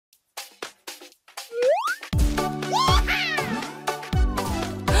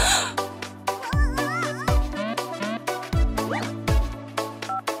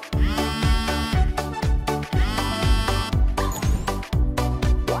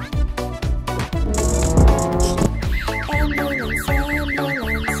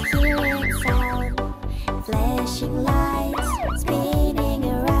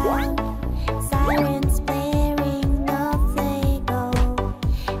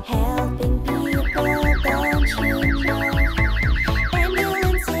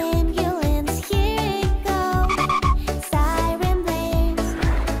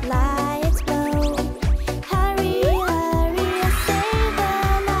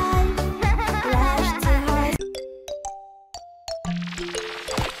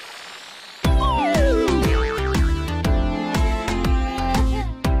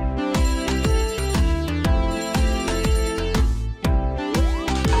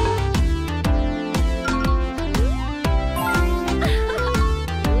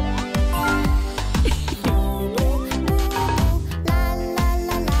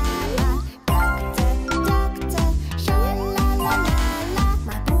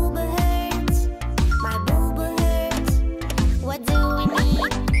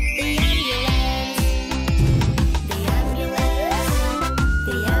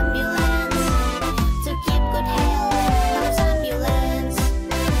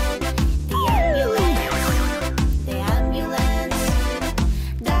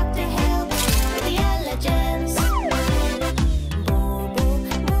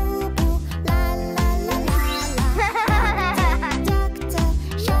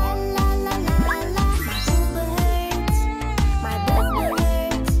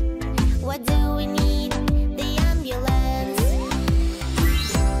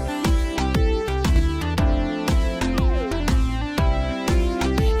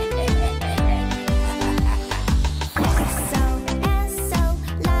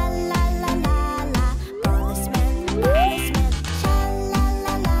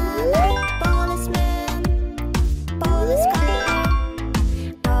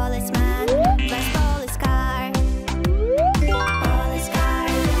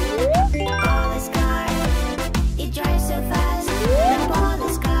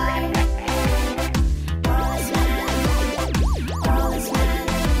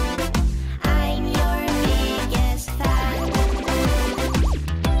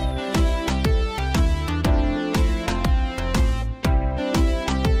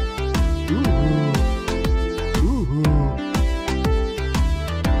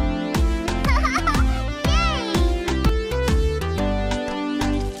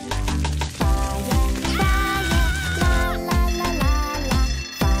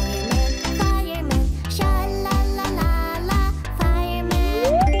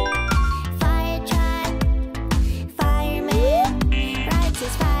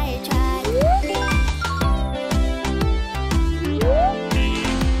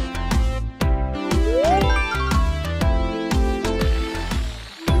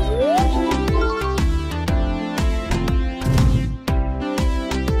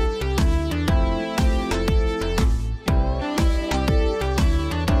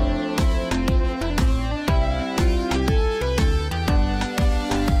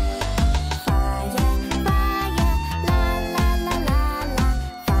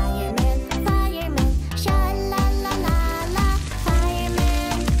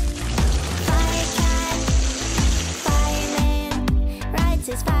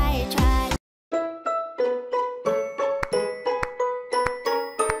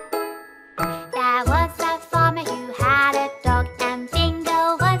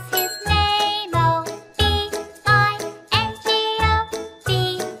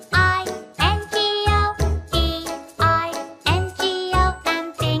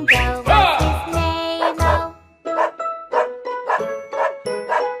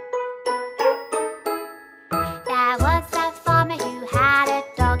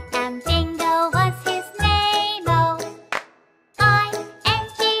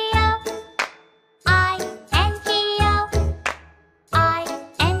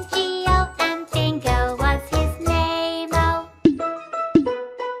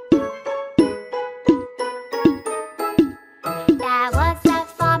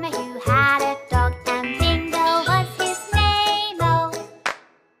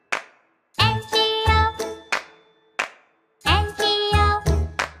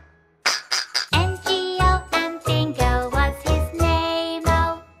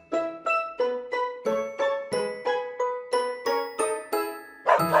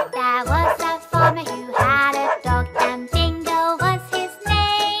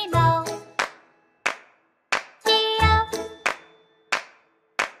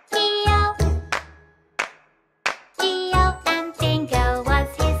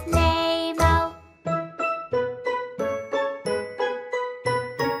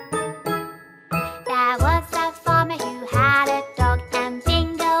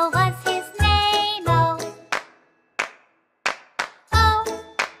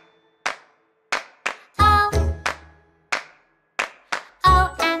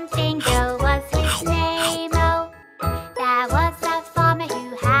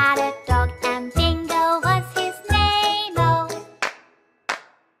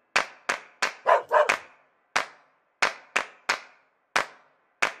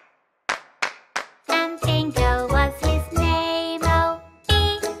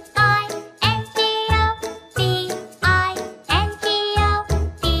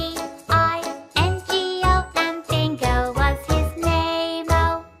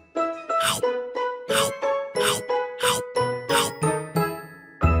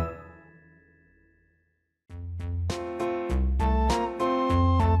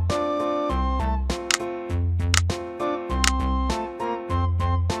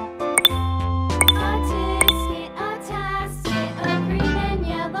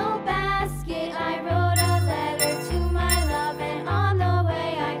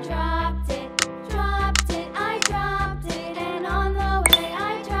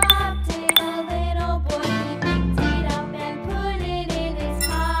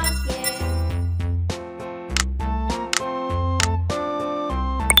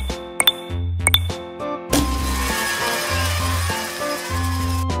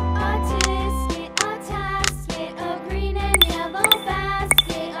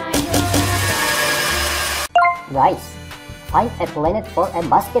Guys, find a planet for a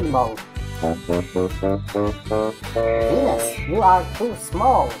basketball. Venus, you are too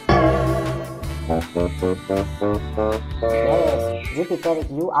small. Yes, Jupiter,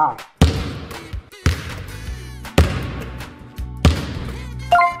 you are.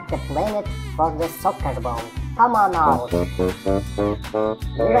 The planet for the soccer ball. Come on out.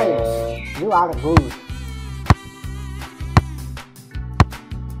 Uranus, you are good.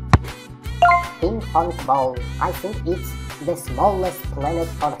 Ping pong ball, I think it's the smallest planet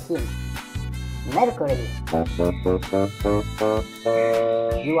for him. Mercury,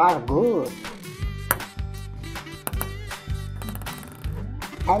 you are good.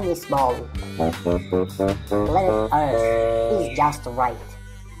 Tennis ball, planet Earth is just right.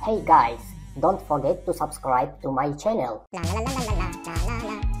 Hey guys, don't forget to subscribe to my channel.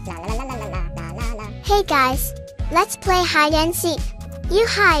 Hey guys, let's play hide and seek. You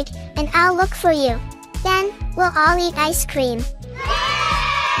hide, and I'll look for you. Then, we'll all eat ice cream.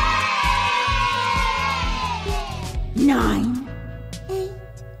 9, 8,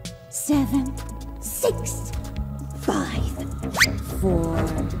 7, 6, 5, 4,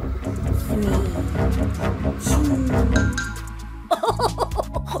 3,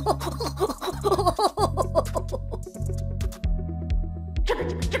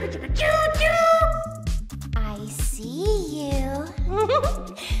 2. I see you.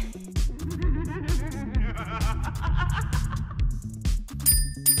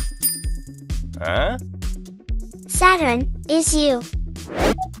 Huh? Saturn, is you.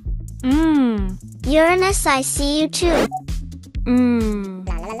 Uranus, I see you too.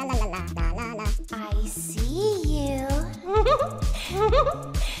 I see you.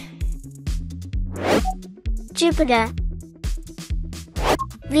 Jupiter.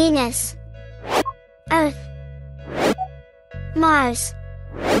 Venus, Earth, Mars,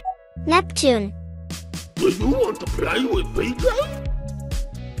 Neptune. Do you want to play with PJ?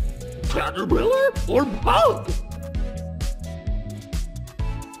 Caterpillar or Bug?